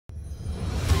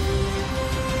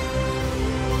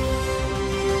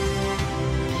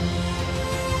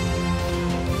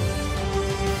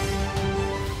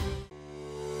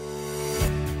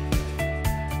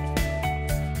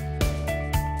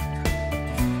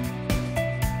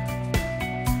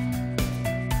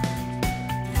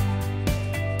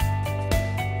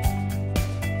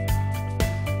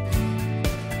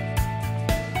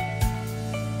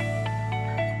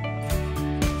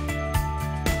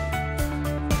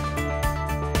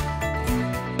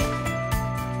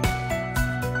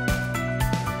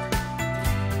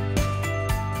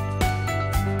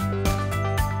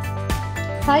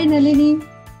Hi, Nalini.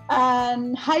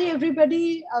 And hi,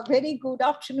 everybody. A very good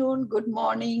afternoon, good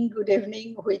morning, good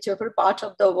evening, whichever part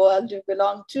of the world you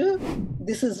belong to.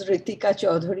 This is Ritwika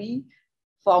Chaudhuri,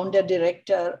 founder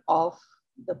director of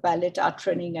the Palette Art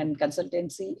Training and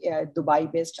Consultancy,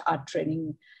 Dubai-based art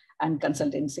training and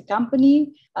consultancy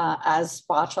company, as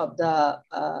part of the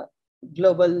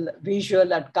Global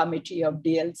Visual Art Committee of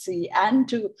DLC, and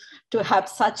to have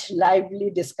such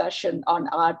lively discussion on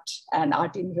art and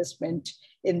art investment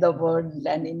in the world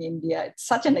and in India. It's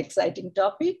such an exciting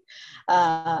topic.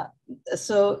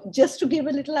 So just to give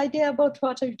a little idea about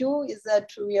what I do is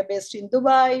that we are based in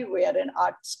Dubai. We are an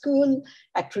art school,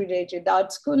 accredited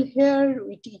art school here.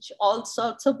 We teach all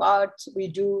sorts of arts. We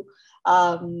do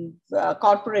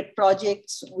corporate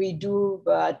projects. We do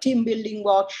team building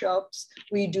workshops.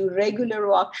 We do regular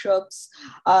workshops,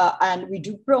 and we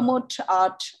do promote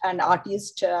art and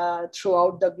artists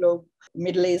throughout the globe.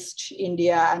 Middle East,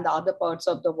 India, and the other parts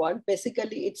of the world.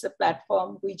 Basically, it's a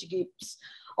platform which gives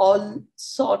all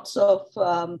sorts of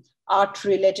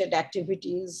art-related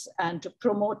activities and to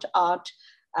promote art.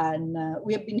 And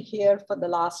we have been here for the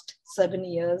last 7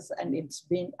 years, and it's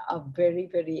been a very,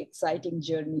 very exciting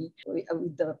journey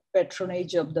with the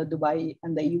patronage of the Dubai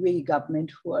and the UAE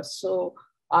government, who are so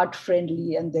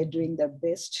art-friendly, and they're doing their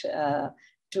best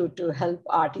to help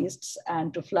artists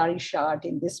and to flourish art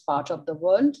in this part of the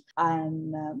world.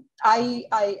 And I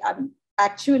am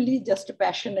actually just a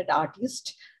passionate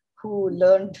artist who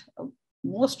learned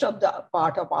most of the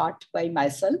part of art by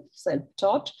myself,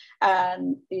 self-taught.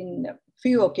 And in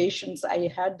few occasions, I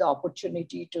had the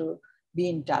opportunity to be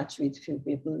in touch with few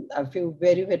people, a few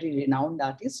very, very renowned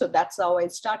artists. So that's how I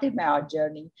started my art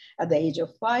journey at the age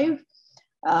of 5.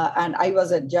 And I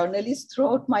was a journalist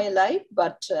throughout my life,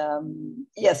 but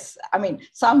yes, I mean,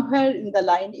 somewhere in the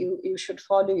line, you should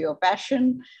follow your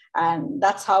passion. And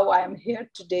that's how I am here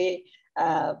today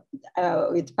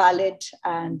with Palette,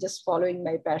 and just following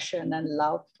my passion and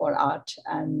love for art,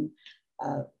 and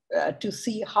to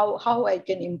see how I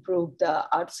can improve the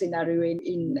art scenario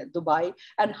in Dubai,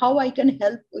 and how I can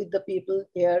help with the people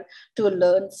here to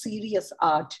learn serious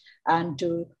art and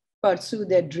to pursue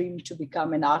their dream to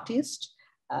become an artist.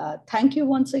 Thank you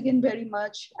once again very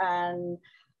much. And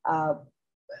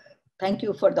thank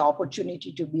you for the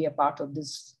opportunity to be a part of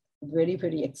this very,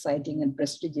 very exciting and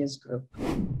prestigious group.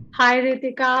 Hi,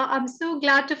 Ritika. I'm so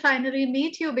glad to finally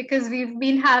meet you, because we've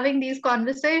been having these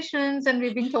conversations and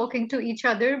we've been talking to each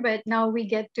other, but now we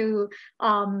get to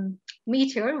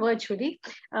meet here virtually,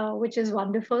 which is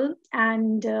wonderful.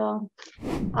 And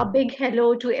a big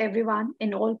hello to everyone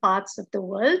in all parts of the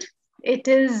world.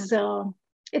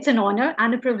 It's an honor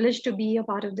and a privilege to be a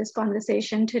part of this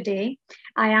conversation today.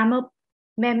 I am a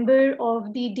member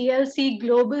of the DLC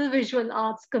Global Visual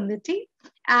Arts Committee,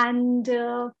 and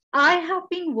I have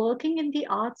been working in the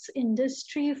arts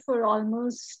industry for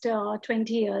almost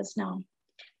 20 years now.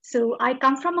 So I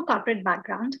come from a corporate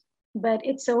background, but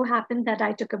it so happened that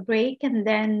I took a break, and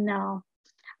then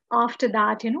after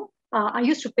that, I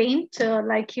used to paint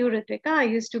like you, Ritvika. I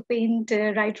used to paint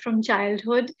right from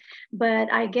childhood. But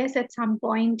I guess at some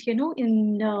point,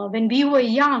 when we were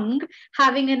young,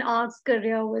 having an arts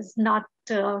career was not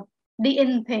the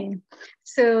in thing.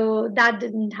 So that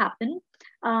didn't happen.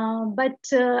 But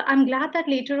I'm glad that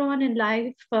later on in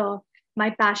life,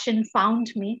 my passion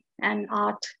found me, and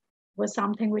art was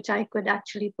something which I could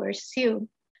actually pursue.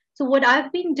 So what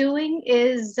I've been doing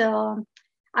is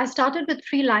I started with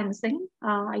freelancing.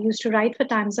 I used to write for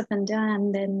Times of India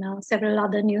and then several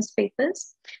other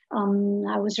newspapers.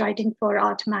 I was writing for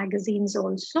art magazines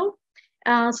also.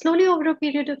 Slowly over a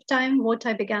period of time, what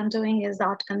I began doing is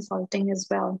art consulting as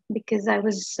well, because I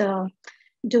was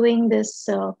doing this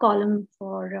column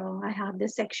for, I have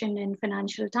this section in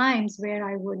Financial Times where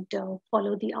I would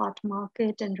follow the art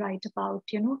market and write about,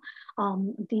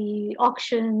 the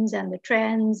auctions and the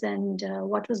trends and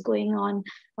what was going on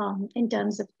in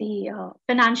terms of the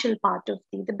financial part of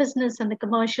the business and the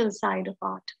commercial side of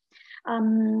art.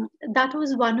 That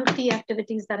was one of the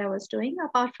activities that I was doing.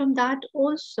 Apart from that,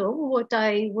 also what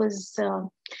I was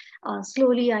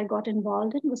slowly I got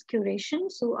involved in was curation.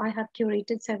 So I have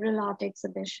curated several art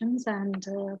exhibitions, and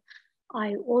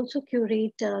I also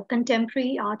curate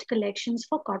contemporary art collections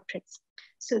for corporates.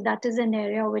 So that is an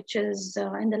area which is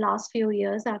in the last few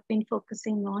years I've been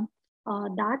focusing on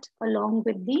that, along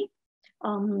with the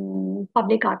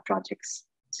public art projects.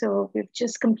 So we've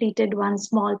just completed one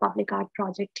small public art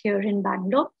project here in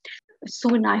Bangalore.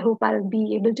 Soon, I hope I'll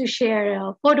be able to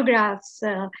share photographs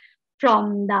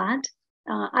from that.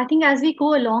 I think as we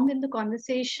go along in the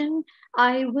conversation,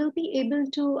 I will be able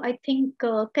to, I think,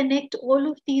 connect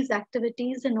all of these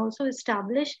activities and also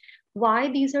establish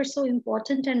why these are so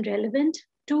important and relevant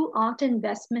to art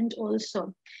investment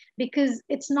also, because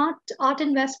art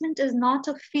investment is not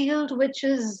a field which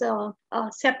is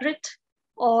separate,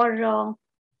 or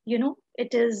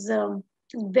it is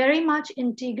very much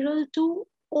integral to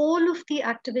all of the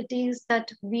activities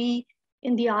that we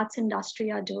in the arts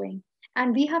industry are doing.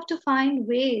 And we have to find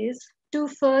ways to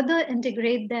further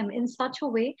integrate them in such a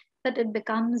way that it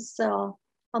becomes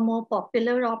a more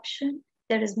popular option.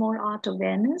 There is more art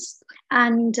awareness,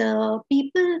 and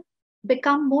people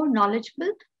become more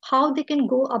knowledgeable how they can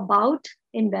go about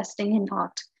investing in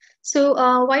art. So,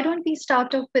 why don't we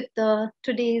start off with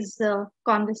today's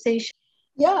conversation?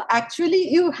 Yeah, actually,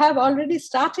 you have already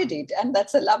started it, and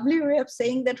that's a lovely way of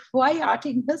saying that why art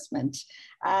investment.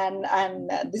 And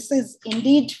this is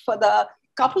indeed for the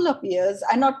couple of years,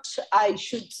 and not I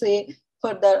should say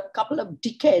for the couple of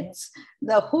decades,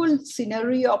 the whole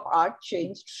scenario of art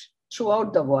changed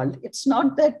throughout the world. It's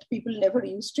not that people never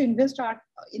used to invest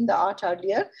in the art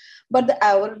earlier, but the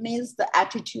awareness, the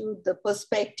attitude, the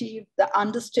perspective, the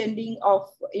understanding of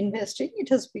investing, it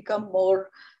has become more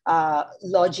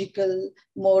logical,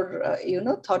 more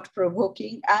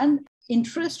thought-provoking, and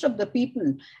interest of the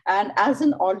people, and as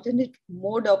an alternate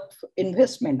mode of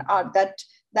investment.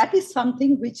 That is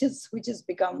something which is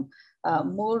become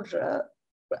more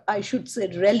I should say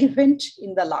relevant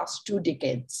in the last 2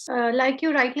 decades. Like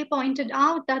you rightly pointed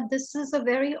out, that this is a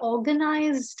very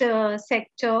organized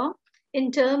sector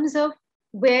in terms of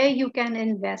where you can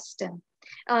invest in.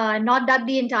 Not that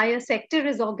the entire sector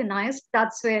is organized.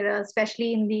 That's where,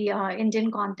 especially in the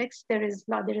Indian context, there is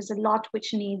a lot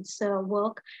which needs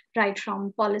work, right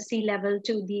from policy level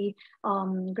to the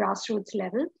grassroots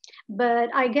level.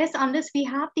 But I guess unless we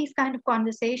have these kind of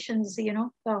conversations,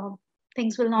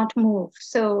 things will not move.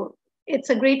 So it's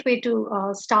a great way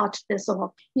to start this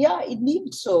off. Yeah, it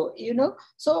needs so,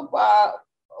 So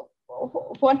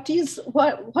what do you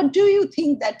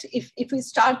think that if we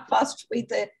start first with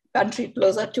a country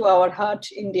closer to our heart,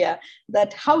 India,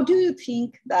 that how do you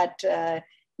think that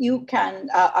you can,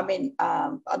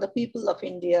 other people of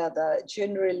India,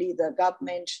 generally the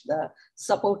government, the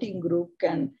supporting group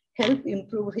can help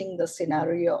improving the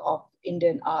scenario of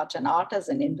Indian art and art as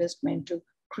an investment to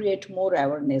create more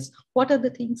awareness? What are the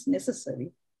things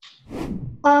necessary?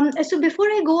 So before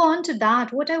I go on to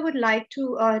that, what I would like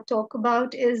to talk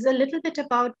about is a little bit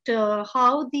about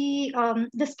how the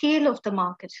scale of the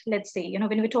market. Let's say,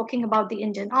 when we're talking about the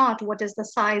Indian art, what is the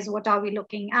size? What are we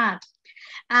looking at?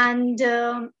 And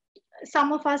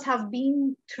some of us have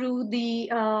been through the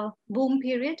boom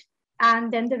period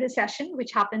and then the recession,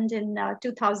 which happened in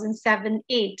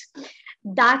 2007-8.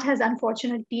 That has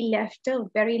unfortunately left a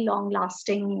very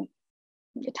long-lasting.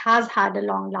 It has had a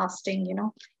long-lasting,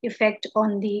 effect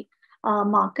on the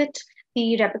market,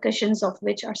 the repercussions of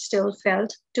which are still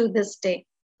felt to this day.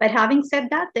 But having said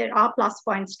that, there are plus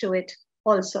points to it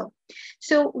also.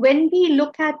 So when we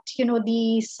look at,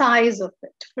 the size of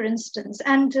it, for instance,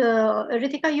 and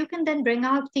Ritika, you can then bring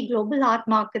out the global art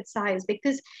market size,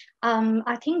 because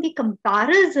I think the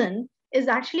comparison is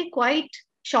actually quite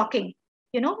shocking.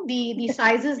 The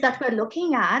sizes that we're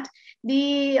looking at,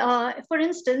 for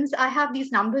instance, I have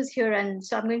these numbers here, and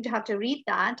so I'm going to have to read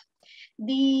that.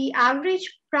 The average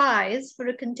price for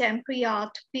a contemporary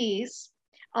art piece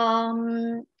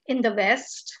in the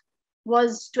West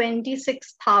was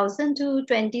 $26,000 to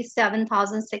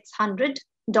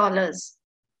 $27,600.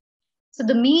 So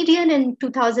the median in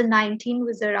 2019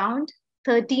 was around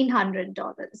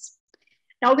 $1,300.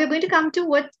 Now we're going to come to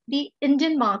what the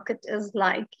Indian market is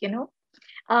like,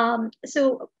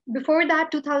 So before that,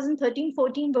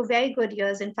 2013-14 were very good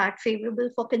years, in fact,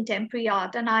 favorable for contemporary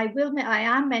art. And I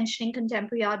am mentioning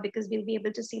contemporary art because we'll be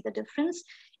able to see the difference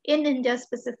in India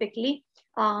specifically,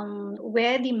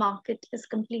 where the market is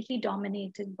completely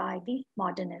dominated by the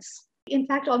modernists. In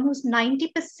fact, almost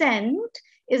 90%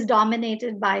 is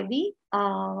dominated by the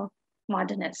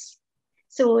modernists.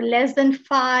 So less than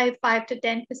 5 to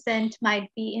 10% might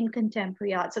be in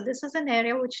contemporary art. So this is an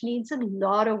area which needs a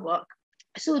lot of work.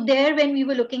 So there, when we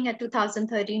were looking at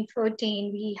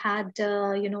 2013-14, we had,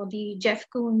 the Jeff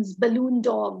Koons balloon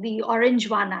dog, the orange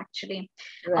one, actually.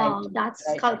 Right. That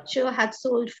sculpture had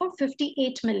sold for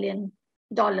 $58 million.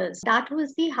 That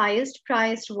was the highest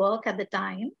priced work at the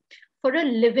time for a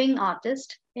living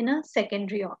artist in a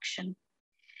secondary auction.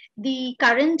 The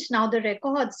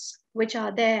records which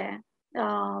are there,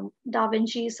 Da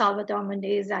Vinci Salvator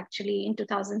Mundi is actually in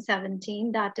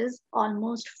 2017, that is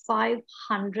almost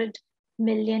 500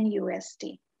 million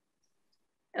USD.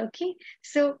 Okay,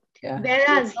 so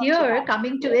whereas here,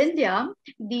 coming to India,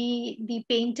 the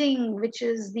painting, which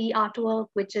is the artwork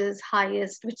which is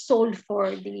highest, which sold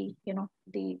for the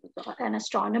an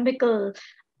astronomical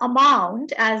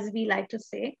amount, as we like to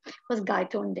say, was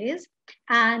Gaiton days,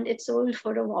 and it sold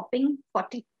for a whopping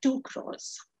 42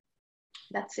 crores.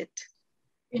 That's it.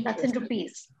 That's in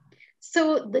rupees.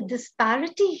 So the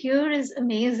disparity here is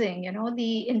amazing. You know,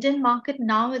 the Indian market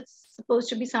now, it's supposed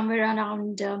to be somewhere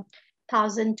around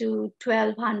 1,000 to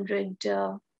 1,200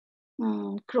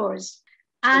 crores.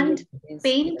 And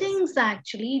paintings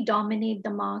actually dominate the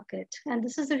market. And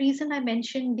this is the reason I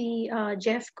mentioned the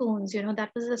Jeff Koons, you know,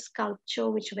 that was a sculpture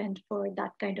which went for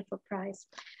that kind of a price.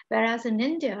 Whereas in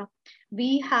India,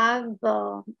 we have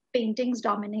paintings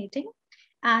dominating.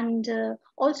 And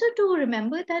also to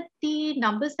remember that the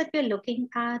numbers that we're looking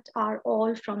at are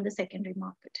all from the secondary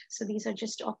market. So these are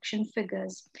just auction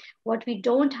figures. What we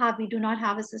don't have, we do not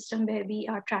have a system where we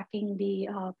are tracking the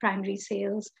primary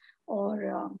sales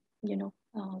or,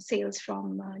 sales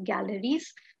from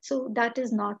galleries. So that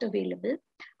is not available.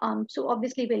 So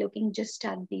obviously we're looking just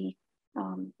at the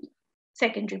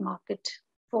secondary market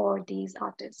for these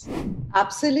artists.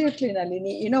 Absolutely,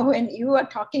 Nalini. You know, when you were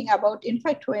talking about, in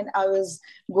fact, when I was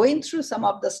going through some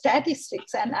of the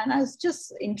statistics, and I was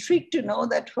just intrigued to know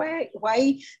that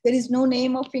why there is no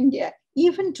name of India.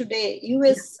 Even today,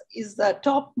 US is the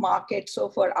top market so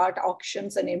far art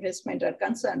auctions and investment are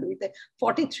concerned, with a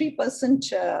 43%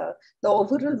 the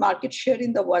overall market share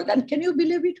in the world. And can you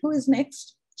believe it? Who is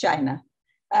next? China.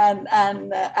 And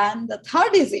the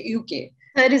third is the UK.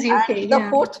 That is UK. And the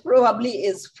fourth probably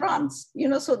is France. You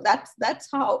know, so that's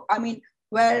how, I mean,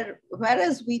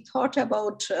 whereas we thought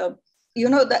about, the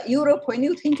Europe, when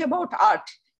you think about art,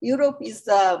 Europe is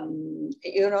the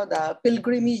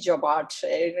pilgrimage of art,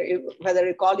 whether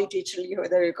you call it Italy,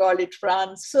 whether you call it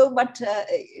France. So, but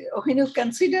when you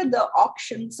consider the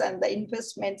auctions and the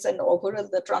investments and overall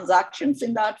the transactions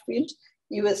in the art field,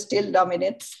 US still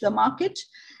dominates the market.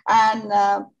 And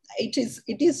it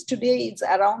is today, it's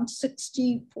around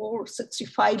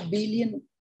 65 billion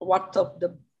worth of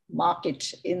the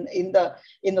market in the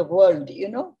world. You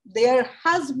know, there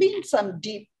has been some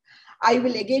dip. I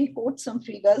will again quote some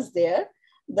figures there,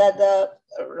 that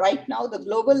right now the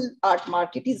global art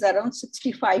market is around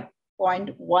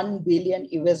 65.1 billion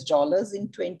US dollars in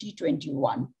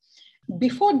 2021.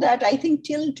 Before that, I think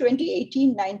till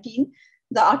 2018-19,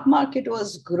 the art market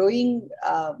was growing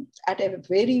at a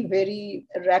very, very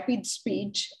rapid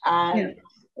speed, and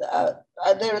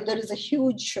there is a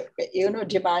huge,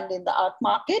 demand in the art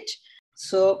market.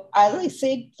 So as I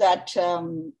said, that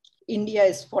India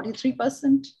is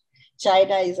 43%,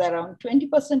 China is around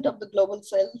 20% of the global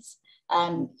sales,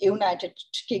 and United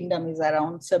Kingdom is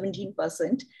around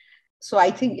 17%. So I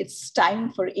think it's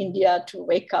time for India to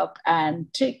wake up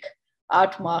and take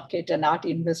art market and art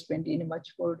investment in a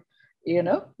much more,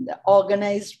 the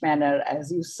organized manner,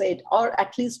 as you said, or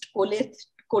at least collect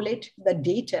the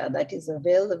data that is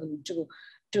available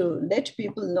to let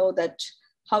people know that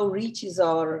how rich is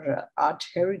our art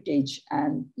heritage,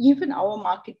 and even our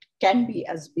market can be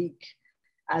as big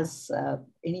as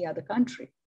any other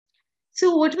country.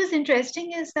 So what was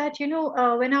interesting is that,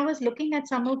 when I was looking at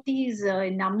some of these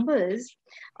numbers,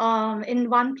 in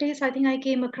one place, I think I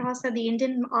came across that the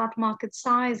Indian art market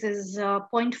size is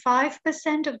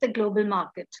 0.5% of the global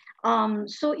market.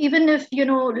 So even if,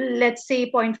 let's say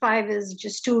 0.5 is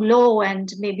just too low and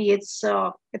maybe it's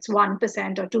 1% or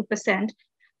 2%,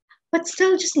 but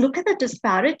still just look at the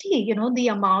disparity, the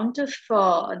amount of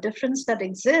difference that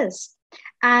exists.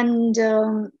 And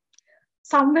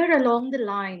somewhere along the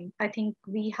line, I think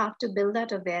we have to build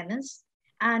that awareness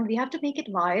and we have to make it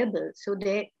viable. So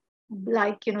the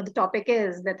topic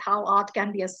is that how art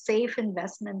can be a safe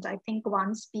investment. I think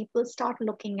once people start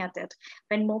looking at it,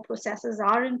 when more processes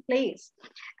are in place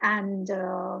and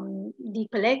the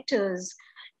collectors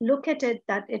look at it,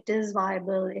 that it is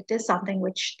viable, it is something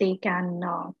which they can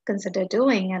consider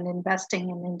doing and investing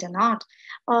in Indian art,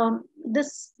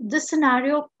 this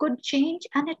scenario could change,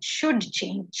 and it should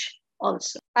change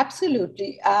also.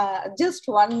 Absolutely. Just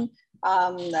one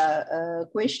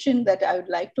question that I would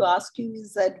like to ask you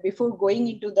is that before going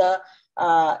into the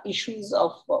issues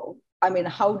of,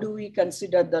 how do we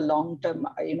consider the long term,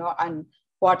 and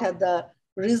what are the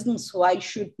reasons why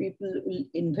should people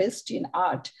invest in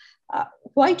art?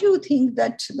 Why do you think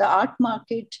that the art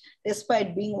market,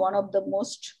 despite being one of the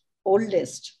most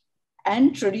oldest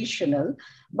and traditional,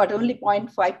 but only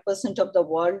 0.5% of the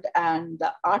world, and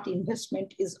the art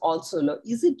investment is also low?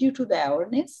 Is it due to the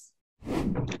awareness?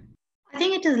 I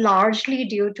think it is largely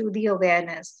due to the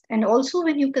awareness. And also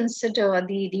when you consider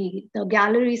the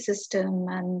gallery system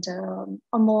and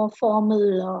a more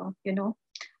formal,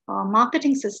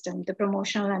 marketing system, the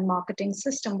promotional and marketing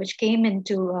system, which came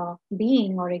into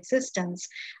being or existence,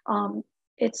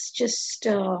 it's just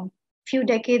a few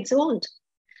decades old.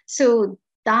 So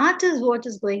that is what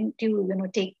is going to,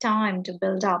 take time to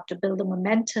build up, to build the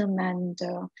momentum, and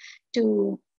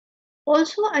to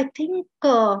also, I think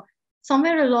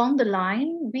somewhere along the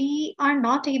line, we are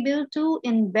not able to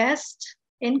invest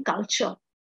in culture.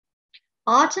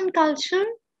 Art and culture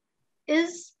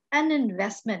is an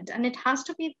investment, and it has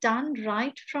to be done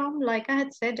right from, like I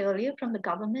had said earlier, from the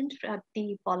government at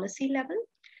the policy level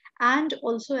and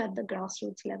also at the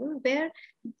grassroots level, where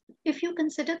if you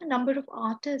consider the number of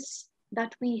artists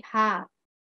that we have,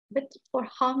 but for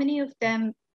how many of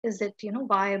them is it,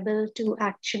 viable to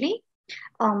actually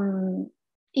um,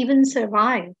 even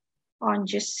survive on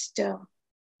just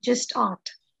art?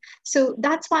 So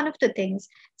that's one of the things.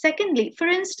 Secondly, for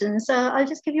instance, I'll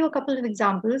just give you a couple of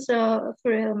examples. For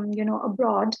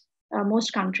abroad,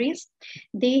 most countries,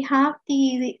 they have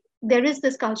there is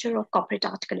this culture of corporate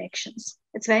art collections.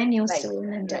 It's very new Right, still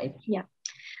in India. right. Yeah.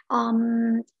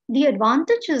 The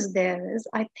advantages there is,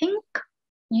 I think,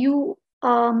 you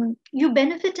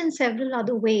benefit in several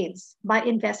other ways by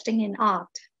investing in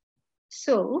art.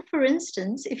 So, for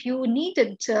instance, if you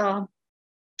needed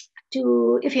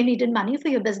money for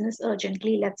your business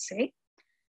urgently, let's say,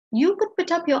 you could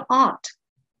put up your art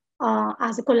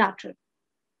as a collateral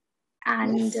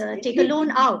and Yes, take a indeed.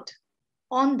 loan out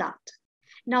on that.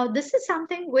 Now, this is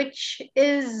something which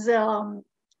is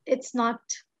it's not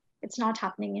it's not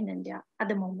happening in India at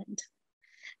the moment.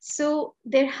 So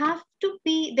there has to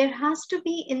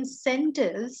be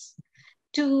incentives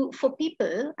for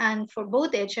people and for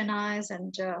both HNIs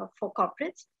and for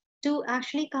corporates to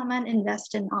actually come and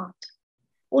invest in art.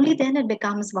 Only then it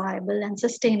becomes viable and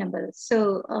sustainable.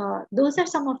 So those are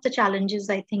some of the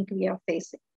challenges I think we are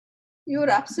facing.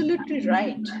 You're absolutely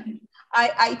right.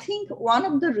 I think one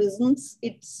of the reasons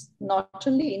it's not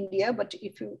only India, but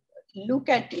if you look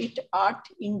at it, art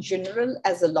in general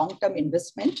as a long-term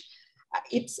investment,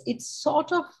 it's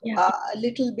sort of Yeah. a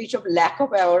little bit of lack of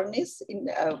awareness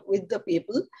with the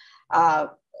people. Uh,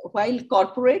 while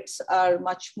corporates are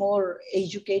much more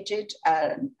educated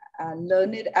and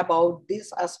learned about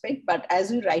this aspect, but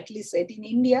as you rightly said, in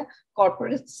India,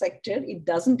 corporate sector, it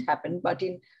doesn't happen, but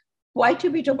in quite a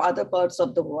bit of other parts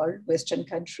of the world, Western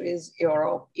countries,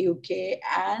 Europe, UK,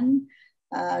 and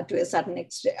to a certain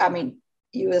extent, I mean,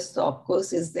 US, of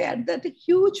course, is there, that a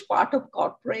huge part of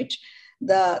corporate,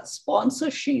 the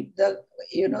sponsorship,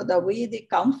 the way they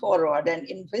come forward and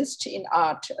invest in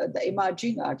art, the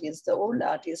emerging artists, the old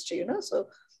artists, so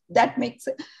that makes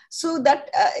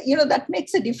that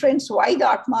makes a difference why the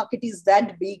art market is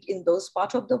that big in those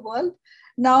parts of the world.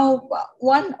 Now,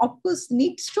 one of course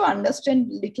needs to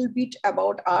understand a little bit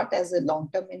about art as a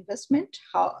long-term investment.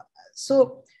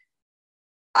 So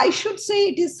I should say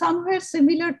it is somewhere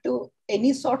similar to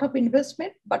any sort of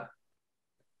investment, but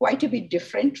quite a bit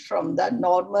different from the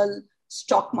normal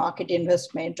stock market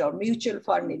investment or mutual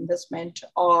fund investment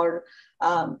or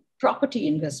property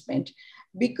investment.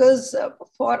 Because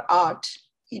for art,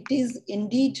 it is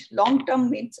indeed long-term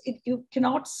means you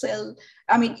cannot sell.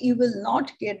 I mean, you will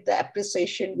not get the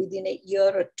appreciation within a year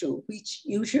or two, which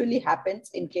usually happens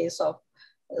in case of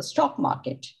stock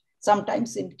market,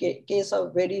 sometimes in case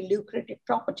of very lucrative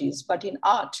properties. But in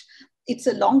art, it's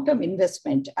a long-term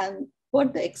investment. And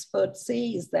what the experts say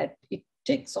is that it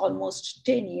takes almost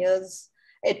 10 years,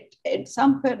 at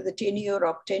somewhere the tenure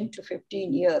of 10 to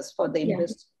 15 years for the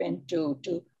investment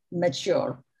to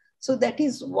mature. So that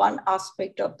is one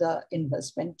aspect of the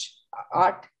investment,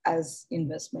 art as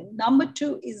investment. Number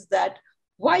two is that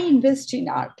why invest in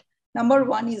art? Number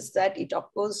one is that it,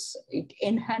 of course, it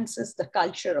enhances the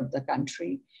culture of the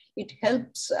country. It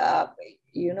helps,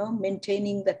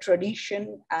 maintaining the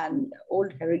tradition and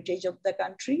old heritage of the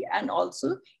country. And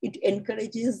also it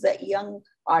encourages the young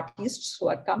artists who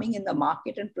are coming in the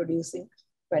market and producing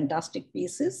fantastic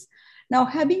pieces. Now,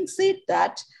 having said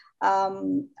that,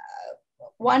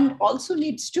 one also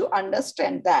needs to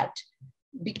understand that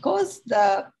because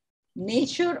the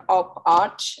nature of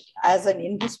art as an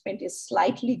investment is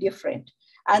slightly different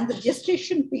and the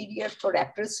gestation period for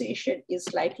appreciation is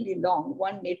slightly long,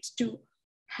 one needs to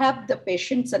have the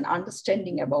patience and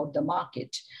understanding about the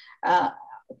market.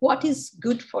 What is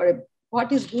good for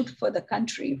the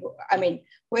country? I mean,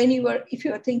 if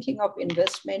you are thinking of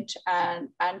investment and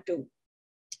to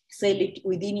sell it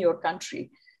within your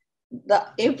country,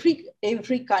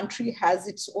 every country has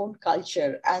its own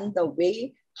culture and the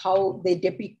way how they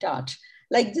depict art.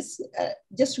 Like this,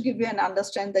 just to give you an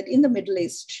understand that in the Middle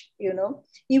East, you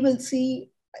will see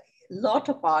a lot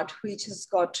of art which has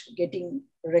getting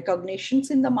recognitions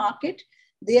in the market.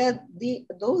 They are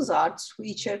those arts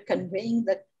which are conveying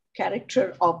the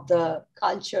character of the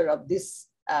culture of this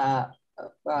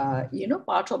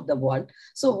part of the world.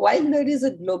 So while there is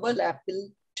a global appeal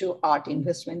to art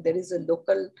investment, there is a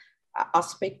local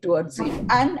aspect towards it.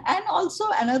 And also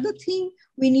another thing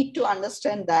we need to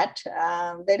understand that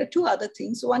there are two other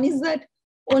things. One is that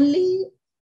only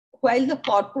while the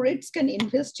corporates can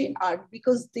invest in art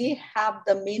because they have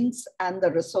the means and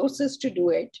the resources to do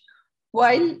it,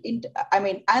 while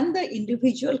and the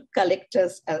individual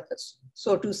collectors,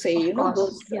 so to say,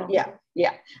 those,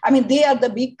 yeah. I mean, they are the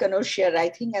big connoisseur, I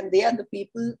think, and they are the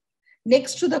people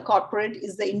next to the corporate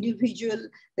is the individual.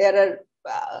 There are,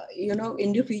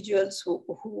 individuals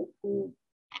who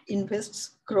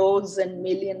invests crores and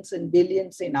millions and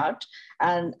billions in art.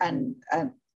 And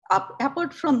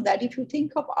apart from that, if you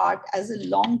think of art as a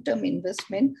long-term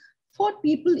investment for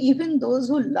people, even those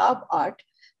who love art,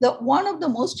 one of the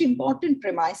most important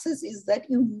premises is that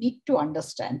you need to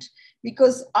understand,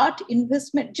 because art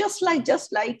investment, just like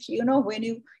when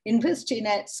you invest in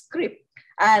a script,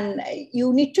 and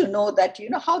you need to know that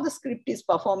how the script is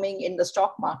performing in the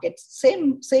stock market.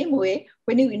 Same way,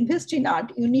 when you invest in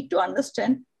art, you need to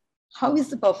understand how is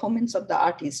the performance of the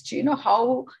artist,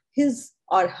 how his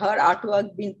or her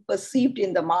artwork being perceived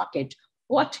in the market,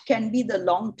 what can be the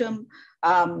long-term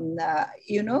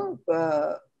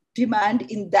demand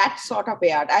in that sort of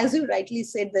art. As you rightly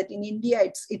said, that in India,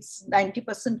 it's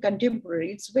 90%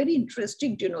 contemporary. It's very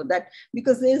interesting to know that,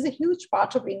 because there's a huge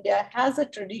part of India has a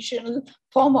traditional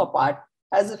form of art,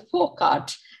 as a folk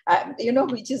art,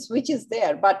 which is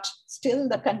there, but still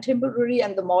the contemporary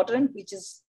and the modern, which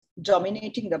is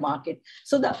dominating the market.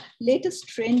 So the latest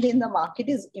trend in the market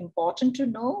is important to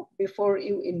know before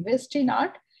you invest in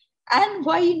art. And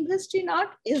why invest in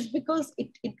art is because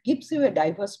it gives you a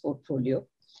diverse portfolio.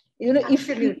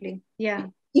 Absolutely.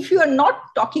 If you are not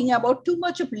talking about too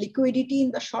much of liquidity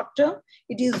in the short term,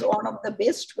 it is one of the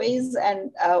best ways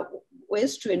and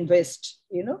ways to invest,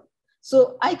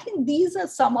 So I think these are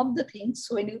some of the things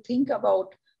when you think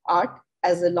about art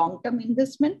as a long-term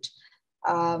investment.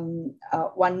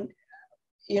 One,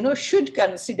 should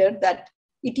consider that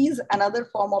it is another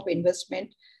form of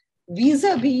investment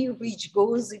vis-a-vis which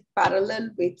goes in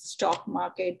parallel with stock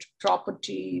market,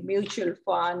 property, mutual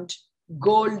fund,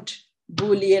 gold,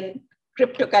 bullion,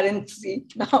 cryptocurrency.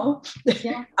 Now,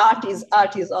 art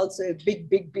is also a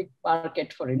big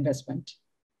market for investment.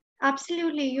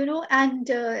 Absolutely, and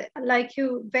like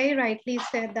you very rightly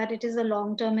said, that it is a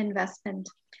long-term investment.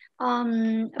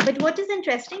 But what is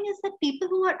interesting is that people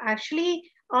who are actually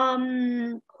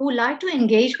who like to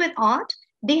engage with art,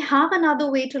 they have another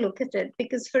way to look at it.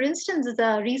 Because, for instance,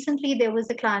 recently there was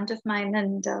a client of mine,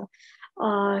 and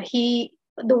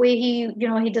the way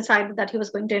he decided that he was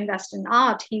going to invest in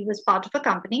art. He was part of a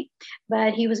company,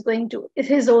 but he was going to, it's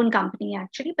his own company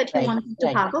actually, but he wanted to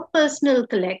have a personal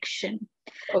collection.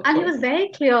 Okay. And he was very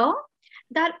clear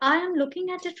that I am looking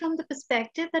at it from the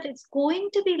perspective that it's going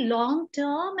to be long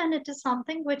term, and it is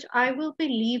something which I will be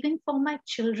leaving for my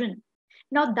children.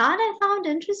 Now that I found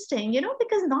interesting,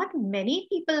 because not many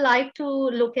people like to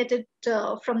look at it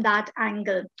from that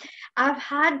angle. I've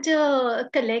had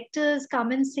collectors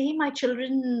come and say, my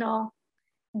children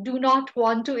do not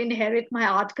want to inherit my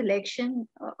art collection,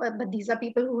 but these are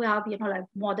people who have like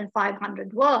more than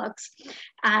 500 works,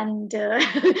 and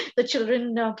the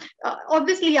children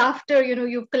obviously after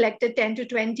you've collected 10 to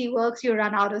 20 works, you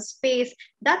run out of space.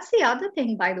 That's the other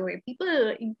thing, by the way.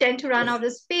 People tend to run out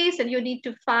of space, and you need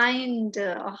to find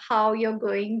how you're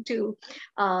going to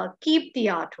keep the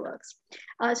artworks.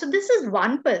 So this is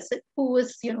one person who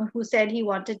was who said he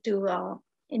wanted to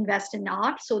invest in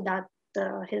art so that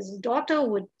his daughter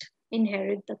would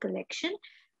inherit the collection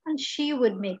and she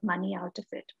would make money out of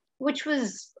it, which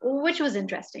was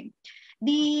interesting.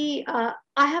 I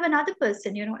have another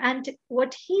person, and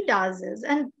what he does is,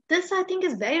 and this I think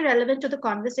is very relevant to the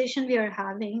conversation we are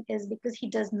having, is because he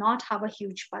does not have a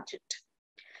huge budget,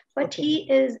 but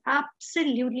he is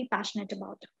absolutely passionate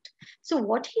about it. So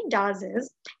what he does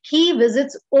is he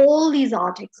visits all these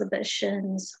art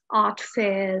exhibitions, art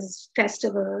fairs,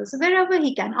 festivals, wherever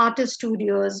he can, artist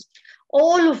studios,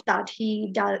 all of that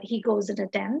he goes and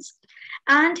attends,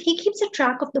 and he keeps a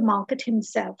track of the market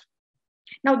himself.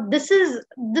 Now this is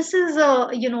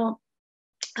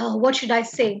what should I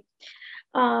say?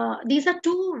 These are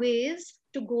two ways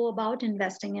to go about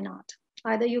investing in art.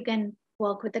 Either you can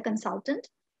work with a consultant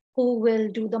who will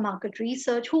do the market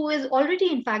research, who is already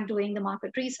in fact doing the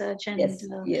market research and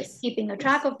keeping a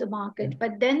track of the market.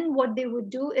 But then what they would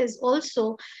do is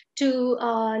also to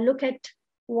look at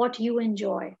what you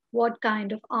enjoy, what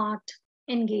kind of art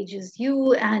engages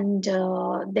you, and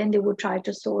then they would try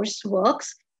to source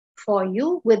works for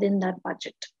you within that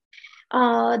budget.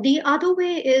 The other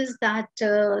way is that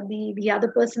the other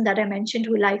person that I mentioned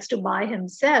who likes to buy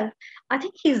himself, I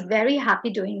think he's very happy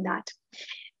doing that.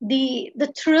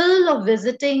 The thrill of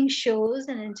visiting shows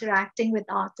and interacting with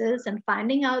artists and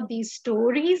finding out these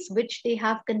stories which they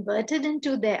have converted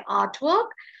into their artwork,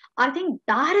 I think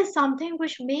that is something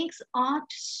which makes art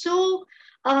so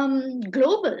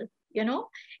global. You know,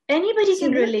 anybody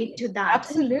can relate Absolutely. to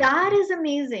that, and that Absolutely. is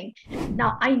amazing.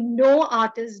 Now I know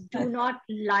artists do not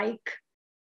like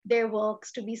their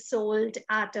works to be sold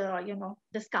at a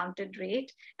discounted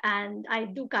rate, and I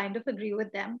do kind of agree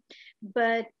with them,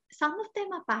 but some of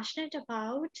them are passionate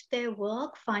about their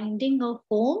work finding a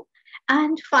home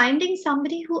and finding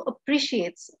somebody who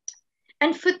appreciates it.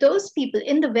 And for those people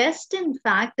in the West, in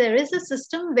fact, there is a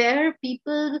system where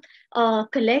people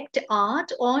collect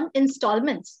art on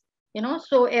installments.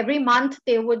 So every month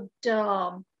they would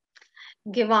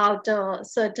give out a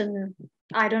certain,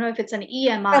 I don't know if it's an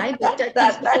EMI, but at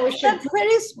least a portion. That's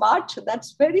very smart.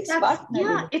 That's very That's, smart, yeah,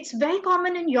 Nalini. it's very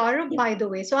common in Europe, by the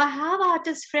way. So I have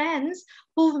artist friends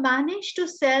who've managed to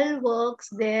sell works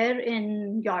there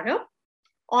in Europe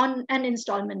on an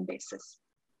installment basis.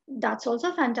 That's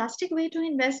also a fantastic way to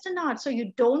invest in art. So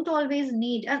you don't always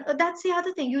need, and that's the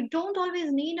other thing, you don't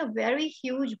always need a very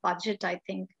huge budget, I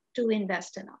think, to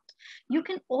invest in art. You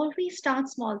can always start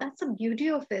small. That's the beauty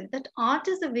of it, that art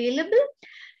is available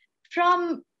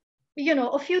from,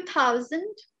 a few thousand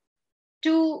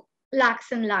to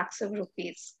lakhs and lakhs of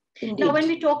rupees. Now, when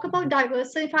Indeed. we talk about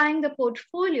diversifying the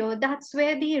portfolio, that's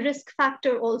where the risk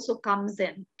factor also comes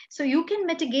in. So you can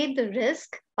mitigate the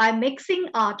risk by mixing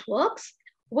artworks,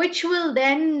 which will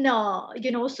then,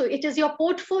 so it is your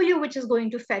portfolio which is going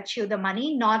to fetch you the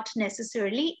money, not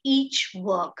necessarily each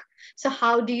work. So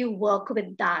how do you work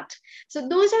with that? So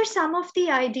those are some of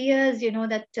the ideas,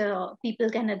 that people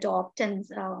can adopt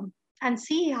and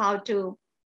see how to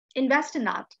invest in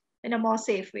art in a more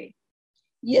safe way.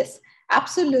 Yes,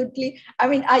 absolutely. I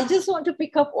mean, I just want to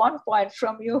pick up one point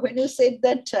from you when you said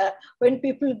that when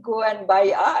people go and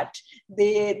buy art,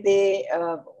 they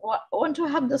want to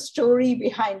have the story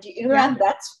behind it, Yeah. and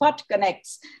that's what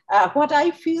connects. What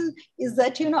I feel is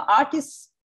that art is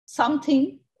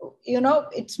something.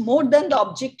 It's more than the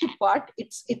objective part.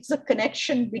 It's a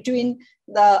connection between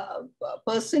the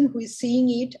person who is seeing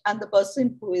it and the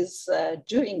person who is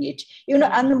doing it.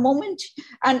 Correct. And the moment,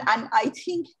 and I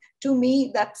think, to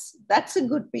me, that's a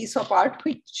good piece of art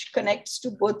which connects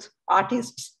to both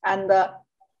artists and the,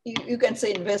 you can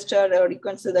say, investor, or you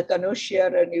can say the connoisseur,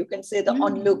 and you can say the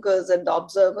onlookers and the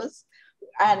observers.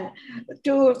 And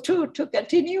to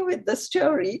continue with the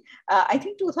story, I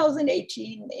think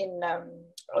 2018 in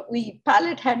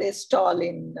Palette had a stall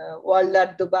in World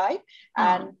at Dubai,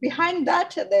 and behind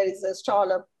that there is a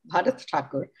stall of Bharat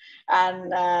Thakur,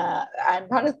 and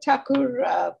Bharat Thakur,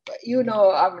 I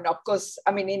mean, of course,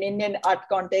 I mean, in Indian art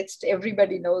context,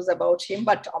 everybody knows about him,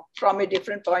 but from a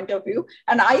different point of view.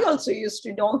 And I also used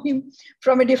to know him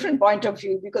from a different point of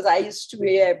view, because I used to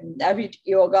be an avid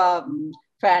yoga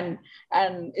fan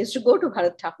and used to go to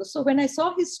Bharat Thakur. So when I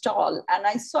saw his stall and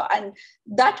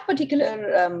that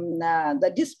particular,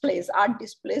 the displays, art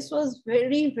displays, was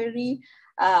very, very,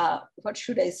 what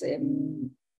should I say,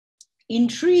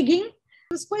 intriguing.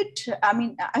 I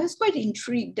was quite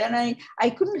intrigued, and I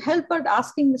couldn't help but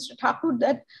asking Mr. Thakur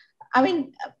that, I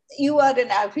mean, you are an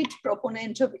avid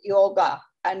proponent of yoga,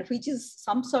 and which is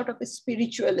some sort of a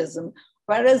spiritualism,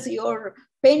 whereas your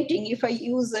painting, if I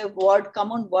use a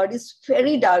common word, is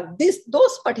very dark.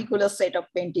 Those particular set of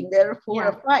painting, there are four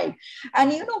or five.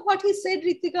 And you know what he said,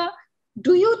 Ritika?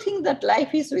 Do you think that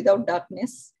life is without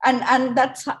darkness? And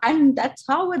that's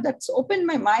opened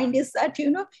my mind, is that you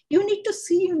need to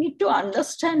see, you need to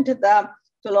understand the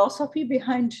philosophy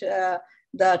behind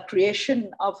the creation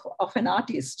of an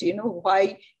artist,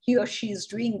 why he or she is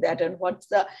doing that,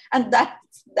 and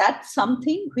that's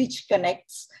something which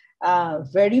connects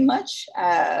very much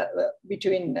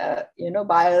between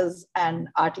buyers and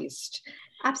artists.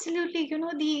 Absolutely.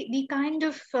 The kind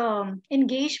of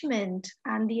engagement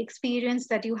and the experience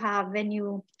that you have when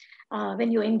you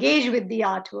engage with the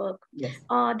artwork, Yes.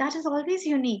 that is always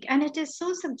unique, and it is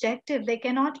so subjective. There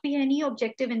cannot be any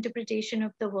objective interpretation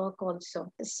of the work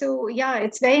also. So yeah,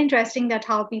 it's very interesting that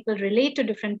how people relate to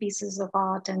different pieces of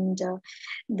art, and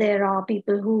there are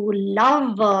people who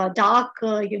love dark,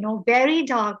 very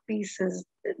dark pieces.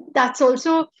 That's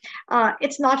also,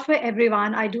 it's not for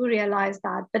everyone. I do realize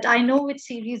that, but I know which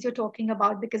series you're talking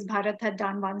about, because Bharat had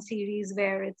done one series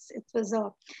where it was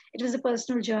a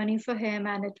personal journey for him,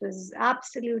 and it was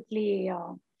absolutely,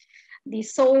 the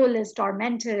soul is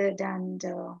tormented and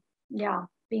yeah,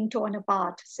 being torn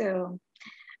apart. So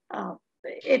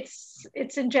it's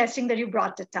interesting that you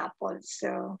brought it up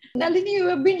also. Nalini, you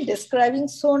have been describing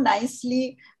so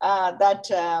nicely that,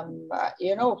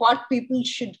 what people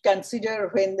should consider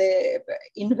when they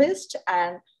invest,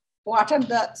 and what are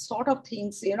the sort of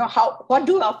things, what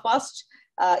do a first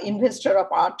investor of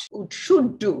art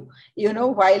should do,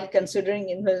 while considering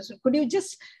investment. Could you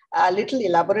just a little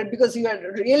elaborate, because you are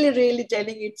really, really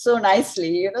telling it so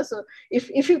nicely, so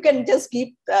if you can just give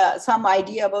some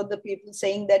idea about the people,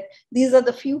 saying that these are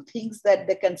the few things that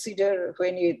they consider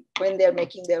when they're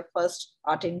making their first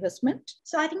art investment.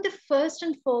 So I think the first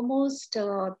and foremost,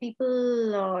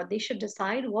 people, they should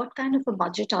decide what kind of a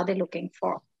budget are they looking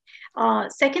for.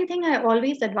 Second thing I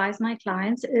always advise my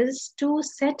clients is to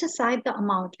set aside the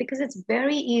amount, because it's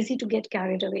very easy to get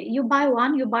carried away. You buy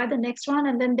one, you buy the next one,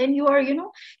 and then you are,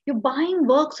 you're buying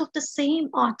works of the same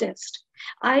artist.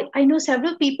 I know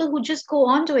several people who just go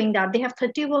on doing that. They have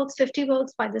 30 works, 50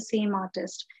 works by the same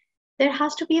artist. There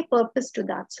has to be a purpose to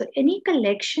that. So any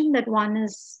collection that one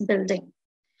is building,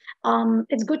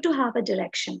 it's good to have a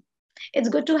direction. It's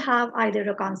good to have either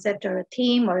a concept or a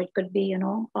theme, or it could be,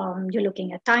 you're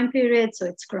looking at time periods, so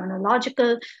it's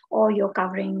chronological, or you're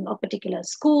covering a particular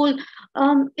school.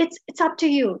 It's up to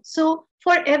you. So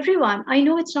for everyone, I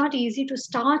know it's not easy to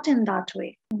start in that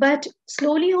way, but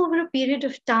slowly over a period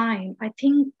of time, I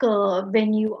think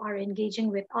when you are engaging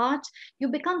with art, you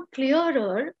become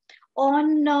clearer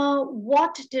on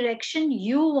what direction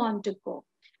you want to go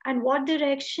and what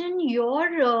direction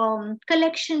your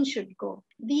collection should go.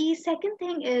 The second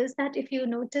thing is that if you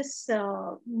notice,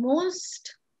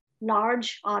 most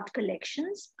large art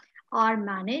collections are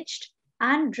managed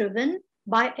and driven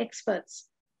by experts,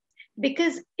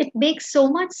 because it makes so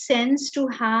much sense to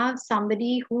have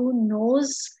somebody who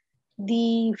knows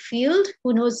the field,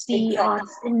 who knows the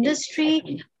arts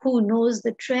industry, who knows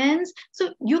the trends.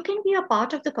 So you can be a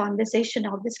part of the conversation,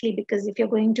 obviously, because if you're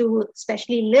going to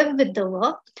especially live with the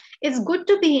work, it's good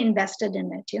to be invested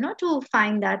in it, to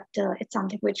find that it's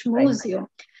something which moves you.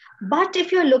 But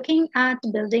if you're looking at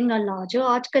building a larger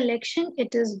art collection,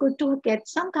 it is good to get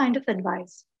some kind of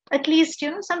advice, at least,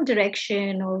 some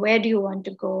direction, or where do you want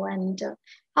to go, and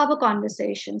have a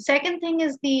conversation. Second thing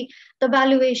is the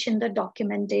valuation, the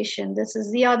documentation. This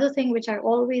is the other thing which I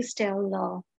always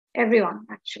tell everyone,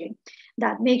 actually,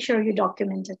 that make sure you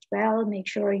document it well, make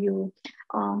sure you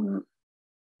have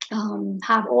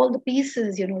all the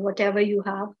pieces, whatever you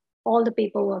have, all the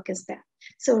paperwork is there.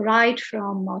 So right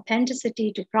from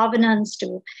authenticity to provenance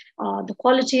to the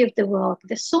quality of the work,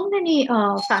 there's so many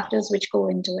factors which go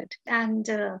into it. And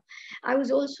I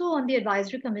was also on the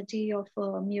advisory committee of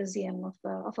a museum, of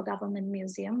a government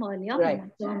museum earlier,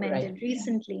 ended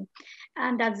recently.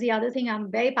 And that's the other thing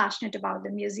I'm very passionate about, the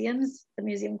museums, the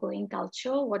museum going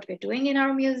culture, what we're doing in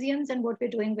our museums and what we're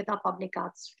doing with our public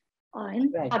arts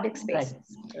in public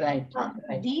spaces.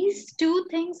 These two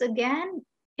things, again,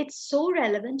 it's so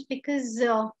relevant because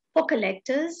for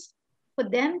collectors, for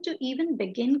them to even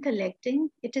begin collecting,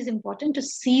 it is important to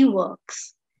see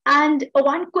works. And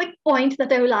one quick point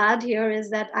that I will add here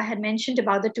is that I had mentioned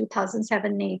about the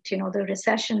 2007-8, the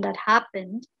recession that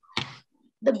happened.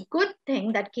 The good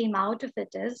thing that came out of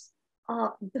it is,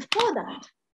 before that,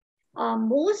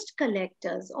 most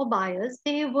collectors or buyers,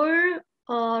 they were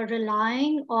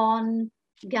relying on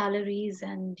galleries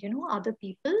and, other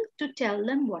people to tell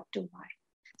them what to buy.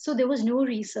 So there was no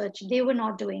research. They were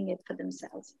not doing it for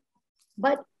themselves.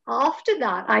 But after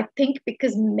that, I think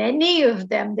because many of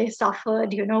them, they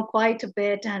suffered, quite a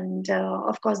bit. And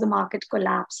of course, the market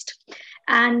collapsed.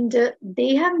 And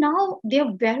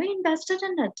they're very invested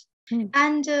in it.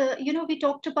 And, we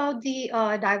talked about the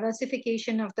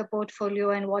diversification of the portfolio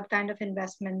and what kind of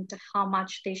investment, how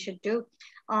much they should do.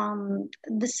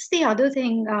 This is the other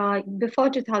thing. Before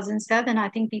 2007, I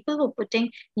think people were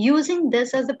using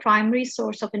this as the primary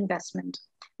source of investment,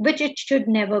 which it should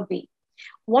never be.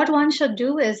 What one should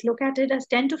do is look at it as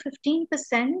 10 to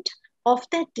 15% of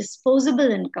their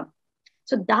disposable income.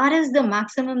 So that is the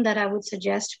maximum that I would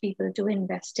suggest people to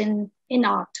invest in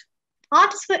art.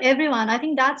 Art is for everyone. I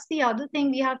think that's the other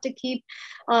thing we have to keep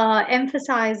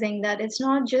emphasizing, that it's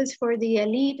not just for the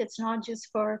elite. It's not just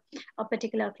for a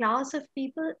particular class of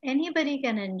people. Anybody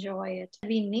can enjoy it.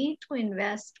 We need to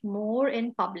invest more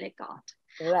in public art.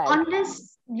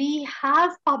 Unless we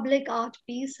have public art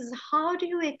pieces, how do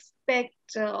you expect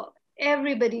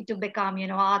everybody to become,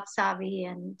 art savvy?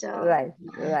 And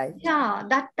yeah,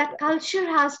 that culture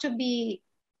has to be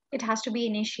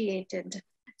initiated.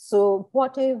 So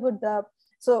whatever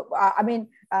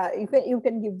you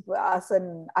can give us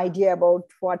an idea about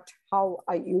how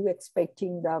are you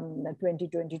expecting the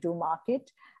 2022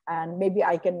 market, and maybe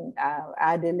I can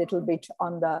add a little bit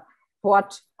on the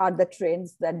what are the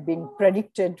trends that have been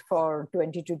predicted for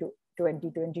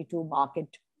 2022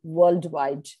 market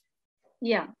worldwide.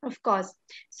 Yeah, of course.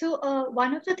 So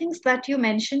one of the things that you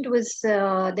mentioned was there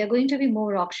are going to be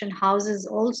more auction houses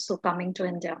also coming to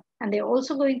India. And there are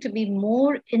also going to be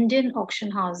more Indian auction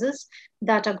houses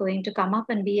that are going to come up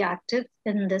and be active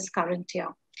in this current year.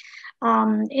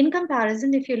 In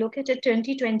comparison, if you look at it,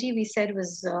 2020, we said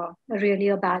was really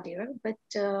a bad year. But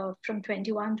from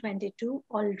 21, 22,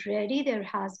 already there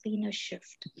has been a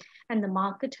shift and the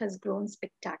market has grown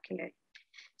spectacularly.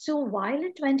 So while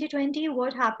in 2020,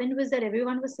 what happened was that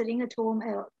everyone was sitting at home,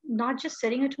 not just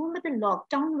sitting at home, but the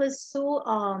lockdown was so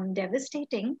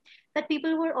devastating that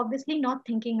people were obviously not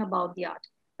thinking about the art.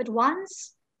 But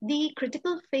once the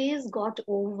critical phase got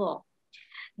over,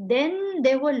 then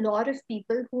there were a lot of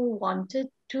people who wanted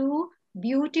to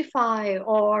beautify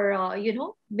or,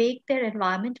 make their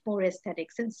environment more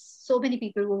aesthetic since so many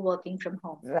people were working from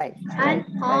home. Right. And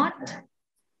right. art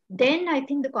then I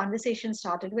think the conversation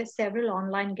started with several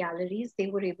online galleries. They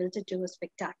were able to do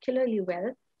spectacularly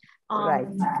well. Right.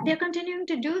 They're continuing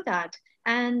to do that.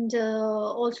 And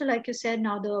also, like you said,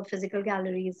 now the physical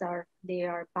galleries are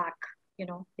back,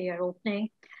 they are opening.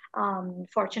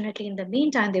 Fortunately, in the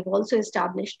meantime, they've also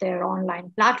established their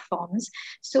online platforms.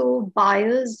 So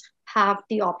buyers have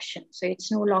the option. So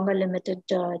it's no longer limited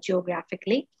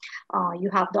geographically. You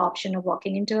have the option of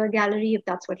walking into a gallery. If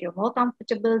that's what you're more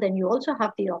comfortable, then you also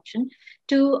have the option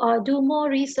to do more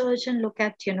research and look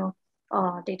at,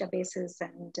 databases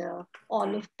and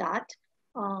all of that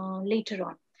later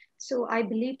on. So I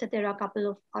believe that there are a couple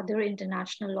of other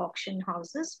international auction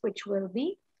houses which will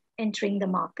be entering the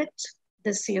market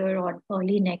this year or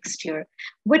early next year,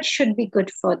 which should be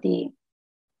good for the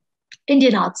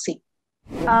Indian art scene.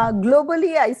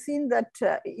 Globally, I've seen that,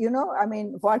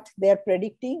 what they're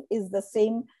predicting is the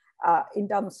same in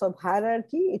terms of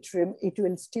hierarchy. It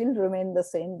will still remain the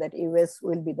same, that US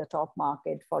will be the top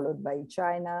market, followed by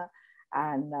China,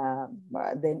 and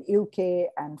then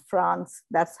UK and France.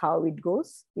 That's how it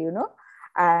goes,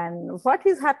 And what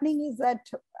is happening is that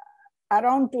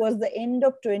around towards the end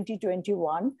of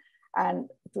 2021, and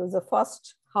it was the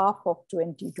first half of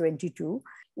 2022,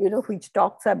 which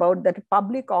talks about that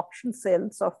public auction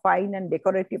sales of fine and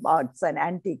decorative arts and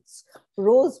antiques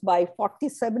rose by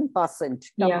 47%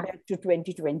 compared to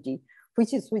 2020,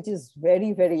 which is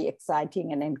very, very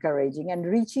exciting and encouraging, and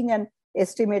reaching an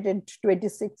estimated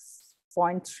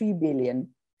 26.3 billion.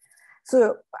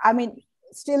 So,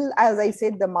 still, as I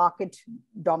said, the market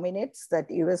dominates, that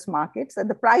US markets, and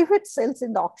the private sales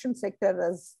in the auction sector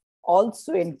has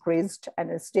also increased,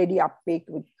 and a steady uptake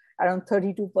with around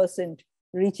 32%,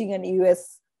 reaching an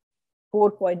US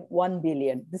 4.1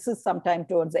 billion. This is sometime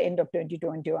towards the end of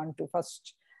 2021 to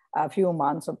first few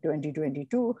months of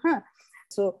 2022.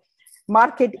 So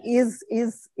market is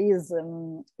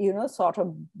sort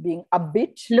of being a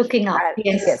bit looking up.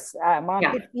 Yes,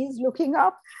 market is looking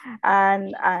up,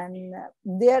 and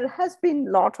there has been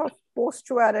a lot of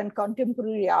post-war and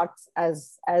contemporary arts,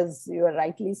 as you are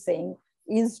rightly saying,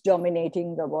 is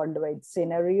dominating the worldwide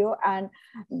scenario. And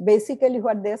basically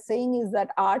what they're saying is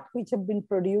that art which have been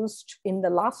produced in the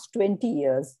last 20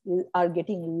 years are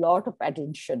getting a lot of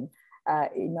attention,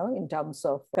 in terms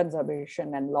of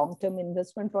conservation and long-term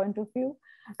investment point of view.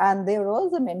 And they were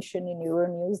also mentioned in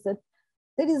Euronews that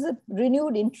there is a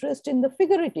renewed interest in the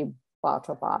figurative part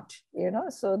of art,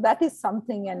 so that is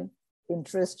something, an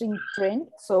interesting trend.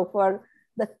 So for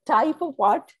the type of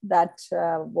art that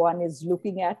one is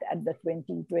looking at the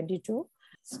 2022,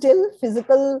 still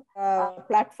physical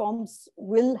platforms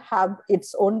will have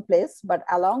its own place, but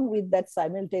along with that,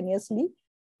 simultaneously,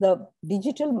 the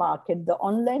digital market, the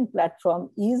online platform,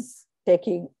 is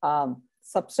taking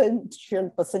substantial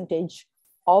percentage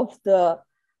of the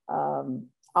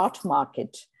art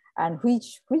market, and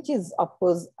which is, of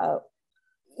course,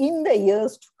 in the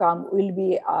years to come will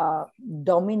be a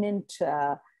dominant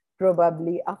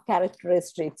probably a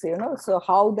characteristics, so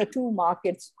how the two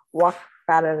markets work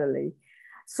parallelly.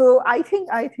 So I think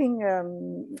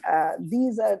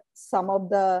these are some of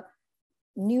the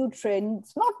new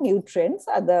trends, not new trends,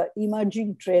 are the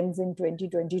emerging trends in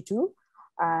 2022.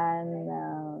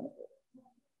 And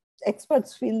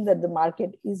experts feel that the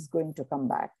market is going to come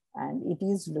back and it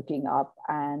is looking up,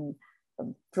 and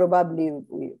probably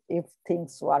if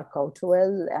things work out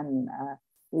well, and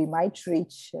we might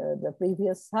reach the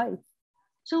previous height.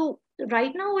 So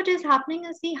right now what is happening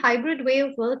is the hybrid way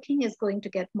of working is going to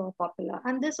get more popular.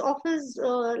 And this offers,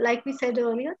 like we said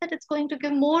earlier, that it's going to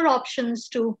give more options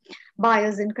to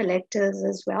buyers and collectors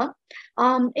as well.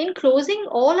 In closing,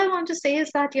 all I want to say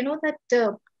is that,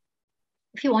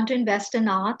 if you want to invest in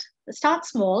art, start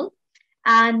small.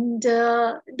 And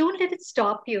don't let it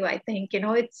stop you. I think,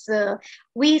 it's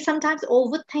we sometimes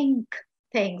overthink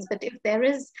things, but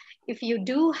if you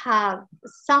do have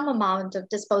some amount of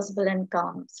disposable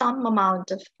income, some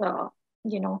amount of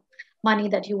you know money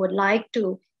that you would like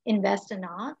to invest in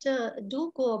art,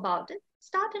 do go about it.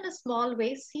 Start in a small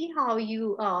way, see how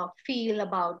you feel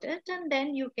about it, and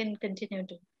then you can continue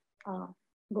to uh,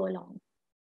 go along.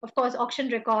 Of course, auction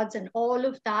records and all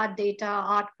of that data,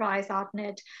 art price,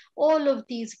 artnet, all of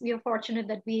these, we are fortunate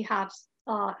that we have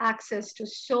access to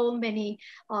so many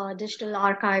digital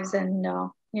archives and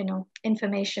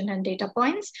information and data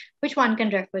points which one can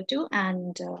refer to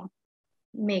and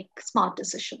make smart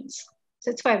decisions.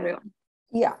 So it's for everyone.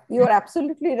 Yeah, you're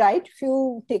absolutely right.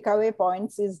 Few takeaway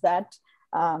points is that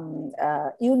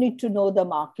you need to know the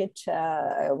market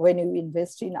when you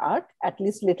invest in art, at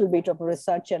least a little bit of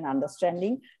research and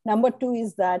understanding. Number two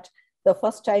is that the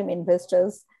first time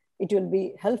investors, it will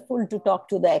be helpful to talk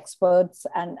to the experts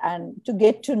and to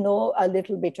get to know a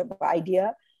little bit of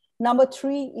idea. Number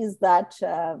three is that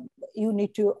you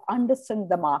need to understand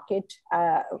the market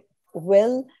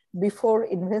well before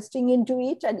investing into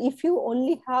it. And if you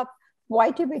only have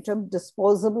quite a bit of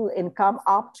disposable income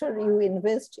after you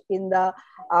invest in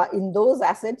those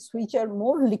assets which are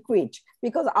more liquid,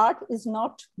 because art is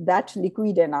not that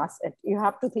liquid an asset. You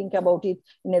have to think about it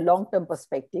in a long-term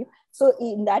perspective. So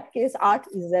in that case, art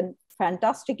is a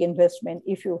fantastic investment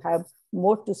if you have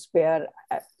more to spare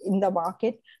in the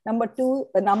market. Number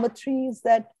three is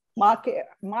that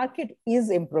market is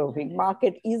improving.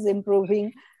 Market is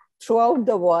improving throughout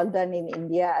the world and in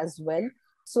India as well.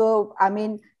 So, I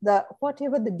mean,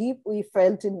 whatever the deep we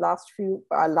felt in last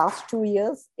 2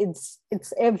 years, it's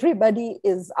everybody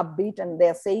is upbeat and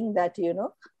they're saying that,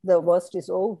 the worst is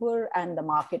over and the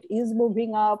market is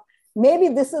moving up. Maybe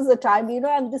this is the time,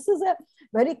 and this is a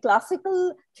very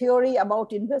classical theory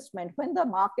about investment. When the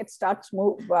market starts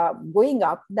going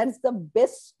up, that's the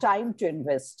best time to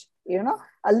invest,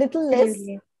 a little less,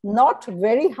 not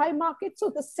very high market. So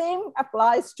the same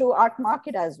applies to art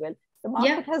market as well. The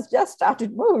market has just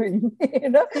started moving.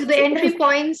 So the entry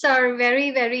points are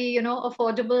very, very,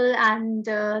 affordable and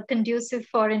conducive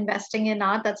for investing in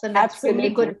art. That's really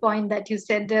good point that you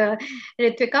said,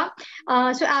 Ritwika.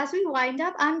 So as we wind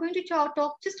up, I'm going to talk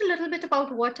just a little bit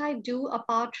about what I do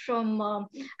apart from,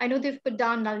 I know they've put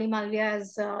down Nalini Malviya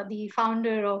as the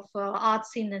founder of Arts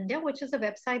in India, which is a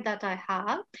website that I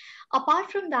have.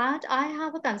 Apart from that, I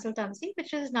have a consultancy,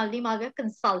 which is Nalini Malviya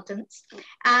Consultants.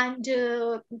 And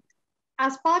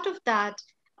as part of that,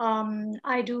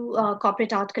 I do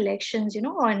corporate art collections,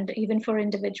 and even for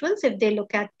individuals, if they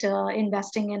look at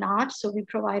investing in art. So we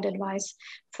provide advice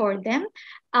for them.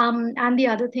 And the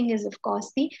other thing is, of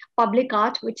course, the public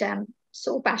art, which I'm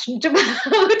so passionate about.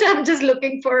 I'm just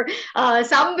looking for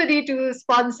somebody to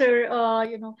sponsor,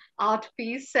 art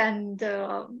piece and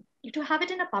to have it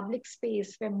in a public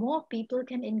space where more people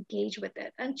can engage with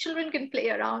it and children can play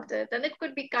around it. And it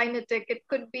could be kinetic, it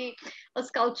could be a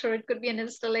sculpture, it could be an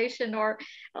installation, or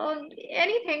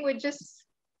anything which just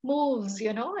moves,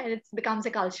 and it becomes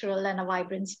a cultural and a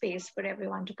vibrant space for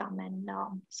everyone to come and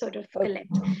sort of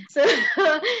collect. So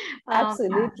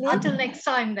absolutely. Until next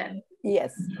time then.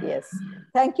 Yes.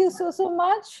 Thank you so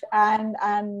much,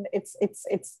 and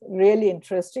it's really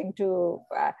interesting to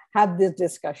have this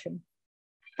discussion.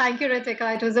 Thank you,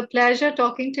 Ritwika. It was a pleasure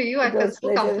talking to you. I felt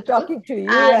so comfortable talking to you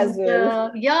as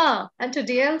well. And to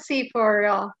DLC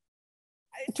for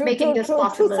making this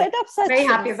possible. To set up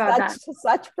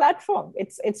such platform.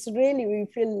 It's really, we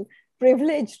feel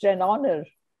privileged and honored.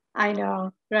 I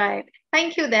know, right.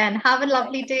 Thank you then. Have a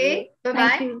lovely day.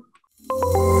 Bye-bye. Thank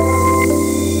you.